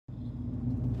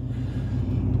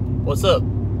What's up,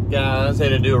 guys? Had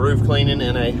to do a roof cleaning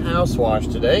and a house wash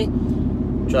today.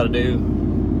 Try to do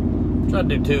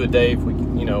 2 a day if we,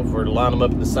 if we're to line them up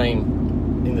in the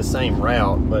same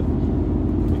route. But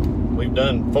we've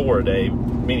done 4 a day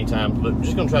many times, but we're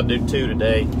just gonna try to do 2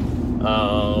 today.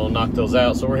 Knock those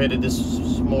out. So we're headed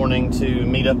this morning to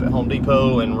meet up at Home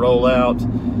Depot and roll out.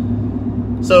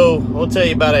 So I'll tell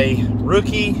you about a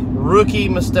rookie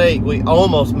mistake we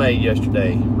almost made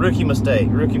yesterday. Rookie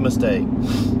mistake.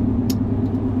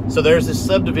 So there's this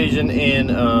subdivision in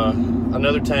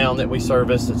another town that we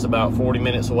service. It's about 40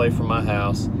 minutes away from my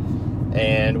house,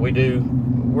 and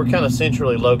we're kind of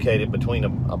centrally located between a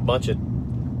bunch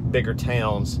of bigger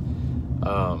towns.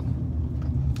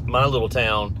 My little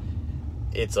town,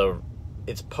 it's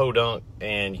podunk,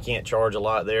 and you can't charge a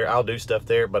lot there. I'll do stuff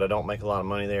there, but I don't make a lot of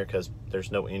money there because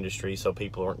there's no industry, so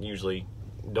people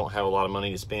don't have a lot of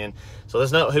money to spend. So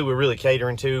that's not who we're really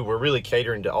catering to. We're really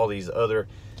catering to all these other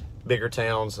bigger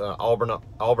towns: Auburn,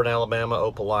 Alabama,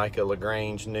 Opelika,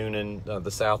 LaGrange, Noonan, the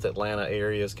South Atlanta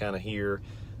areas, kind of here,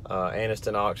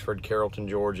 Anniston, Oxford, Carrollton,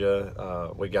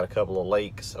 Georgia. We got a couple of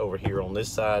lakes over here on this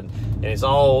side, and it's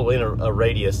all in a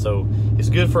radius. So it's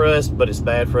good for us, but it's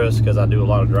bad for us because I do a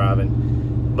lot of driving.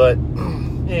 But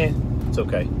yeah, it's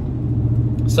okay.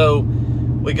 So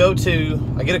I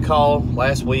get a call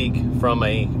last week from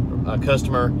a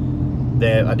customer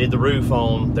that I did the roof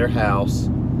on their house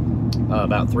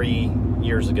about 3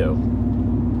 years ago.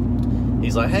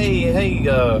 He's like, hey,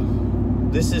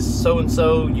 this is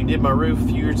so-and-so. You did my roof a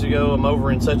few years ago. I'm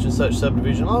over in such and such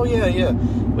subdivision. Oh, yeah.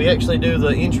 We actually do the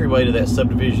entryway to that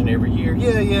subdivision every year.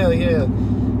 Yeah.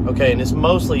 Okay, and it's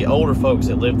mostly older folks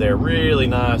that live there. Really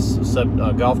nice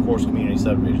golf course community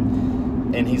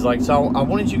subdivision. And he's like, so I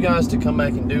wanted you guys to come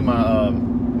back and do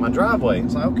my driveway.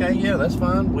 It's like, okay, yeah, that's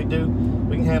fine. We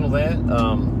can handle that.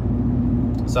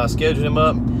 So I scheduled him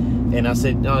up, and I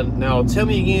said, now tell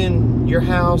me again your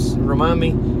house. Remind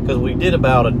me, because we did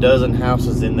about a dozen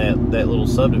houses in that little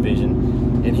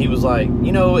subdivision. And he was like,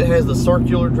 it has the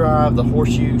circular drive, the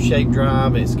horseshoe-shaped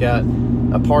drive, and it's got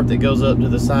a part that goes up to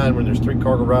the side where there's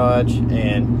 3-car garage,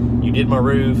 and you did my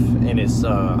roof. And it's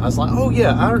I was like, oh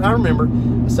yeah, I remember.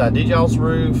 I said, I did y'all's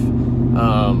roof.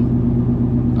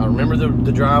 I remember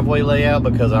the driveway layout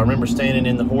because I remember standing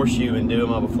in the horseshoe and doing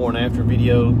my before and after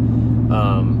video.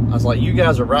 I was like, you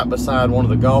guys are right beside one of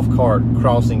the golf cart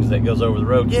crossings that goes over the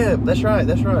road. Yeah, that's right.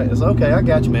 I was like, okay, I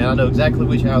got you, man. I know exactly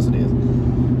which house it is.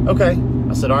 Okay.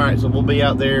 I said, all right, so we'll be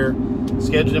out there.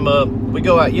 Scheduled him up. We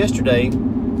go out yesterday,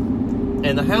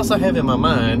 and the house I have in my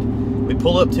mind, we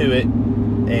pull up to it,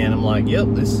 and I'm like, yep,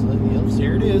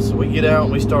 here it is. So we get out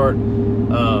and we start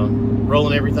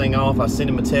rolling everything off. I send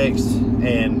him a text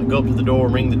and go up to the door,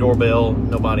 ring the doorbell.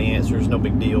 Nobody answers, no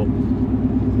big deal.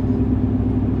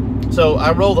 So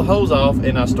I roll the hose off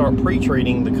and I start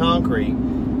pre-treating the concrete.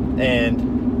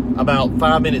 And about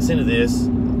 5 minutes into this,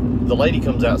 the lady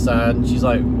comes outside and she's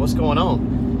like, what's going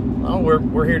on? Oh,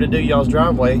 we're here to do y'all's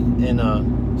driveway.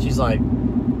 And she's like, we're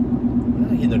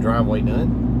not getting the driveway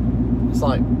done. It's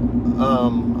like,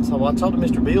 I said, well, I talked to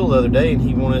Mr. Bill the other day and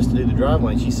he wanted us to do the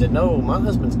driveway. And she said, no, my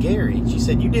husband's Gary. She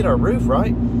said, you did our roof,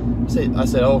 right? I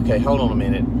said, oh, okay, hold on a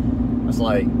minute. I was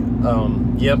like,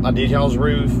 yep, I did y'all's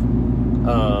roof.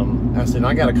 I said,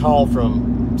 I got a call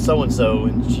from so-and-so,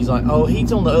 and she's like, oh,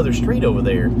 he's on the other street over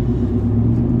there.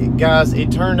 Guys,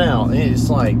 it turned out, it's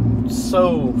like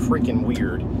so freaking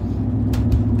weird.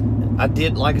 I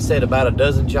did, like I said, about a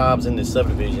dozen jobs in this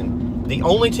subdivision. The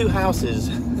only 2 houses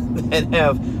that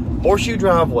have horseshoe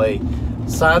driveway,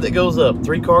 side that goes up,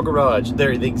 3-car garage,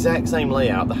 they're the exact same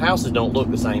layout. The houses don't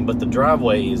look the same, but the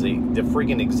driveway is the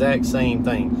freaking exact same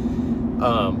thing.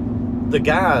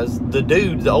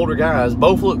 The older guys,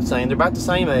 both look the same. They're about the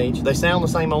same age. They sound the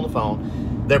same on the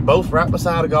phone. They're both right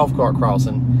beside a golf cart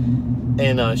crossing.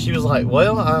 And she was like,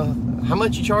 well, how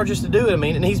much you charge us to do it? I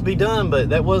mean, it needs to be done, but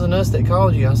that wasn't us that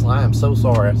called you. I was like, I'm so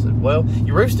sorry. I said, well,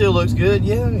 your roof still looks good.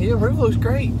 Yeah, roof looks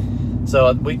great.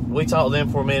 So we talked to them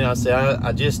for a minute. I said,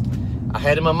 I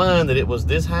had in my mind that it was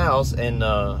this house, and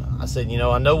I said,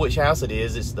 I know which house it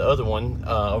is. It's the other one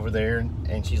over there.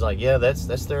 And she's like, yeah, that's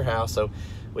their house. So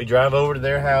we drive over to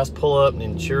their house, pull up,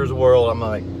 and sure as the world, I'm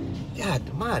like, God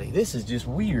almighty, this is just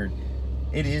weird.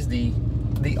 It is the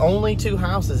only 2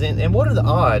 houses in, and what are the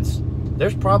odds?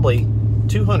 There's probably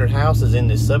 200 houses in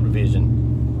this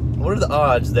subdivision. What are the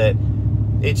odds that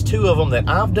it's 2 of them that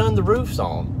I've done the roofs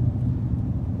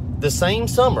on the same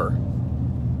summer,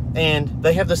 and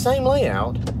they have the same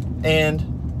layout, and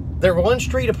they're 1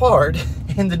 street apart,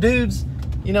 and the dudes,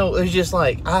 it's just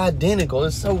like identical.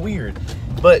 It's so weird.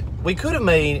 But we could have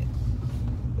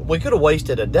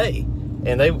wasted a day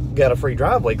and they got a free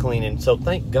driveway cleaning. So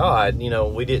thank God, you know,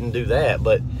 we didn't do that.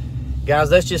 But guys,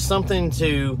 that's just something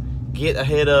to get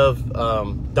ahead of.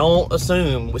 Don't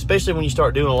assume, especially when you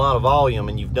start doing a lot of volume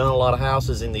and you've done a lot of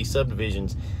houses in these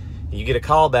subdivisions, you get a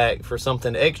call back for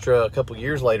something extra a couple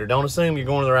years later. Don't assume you're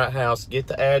going to the right house. Get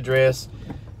the address,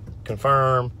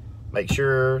 confirm, make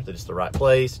sure that it's the right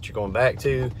place that you're going back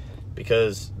to,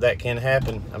 because that can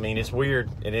happen. I mean, it's weird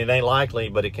and it ain't likely,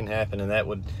 but it can happen. And that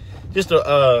would just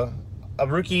a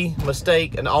rookie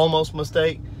mistake, an almost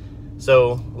mistake.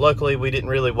 So luckily we didn't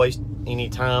really waste any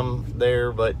time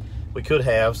there, but we could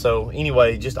have. So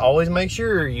anyway, just always make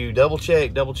sure you double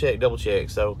check.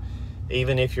 So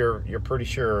even if you're pretty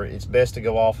sure, it's best to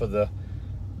go off of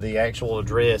the actual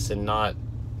address and not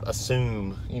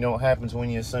assume. You know what happens when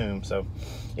you assume. So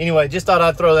anyway, just thought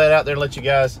I'd throw that out there and let you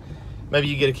guys, maybe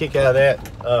you get a kick out of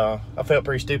that. I felt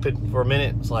pretty stupid for a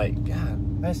minute. It's like,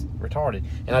 God, that's retarded.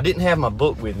 And I didn't have my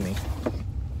book with me.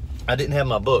 I didn't have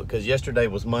my book because yesterday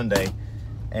was Monday,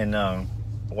 and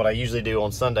what I usually do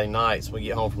on Sunday nights when we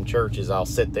get home from church is I'll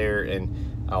sit there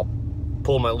and I'll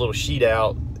pull my little sheet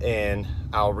out and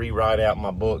I'll rewrite out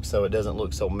my book so it doesn't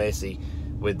look so messy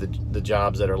with the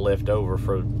jobs that are left over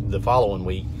for the following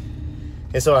week.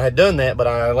 And so I had done that, but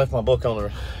I left my book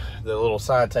on the little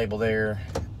side table there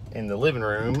in the living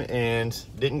room and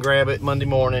didn't grab it Monday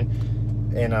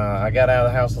morning. And I got out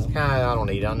of the house. I was like, I don't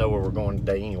need it. I know where we're going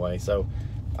today anyway. So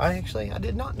I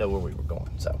did not know where we were going.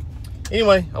 So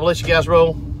anyway, I'll let you guys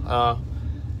roll.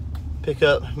 Pick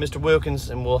up Mr. Wilkins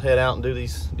and we'll head out and do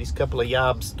these couple of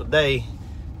jobs today.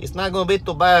 It's not going to be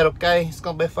too bad, okay? It's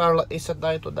going to be fairly easy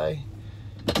day today.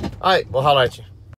 All right, we'll holler at you.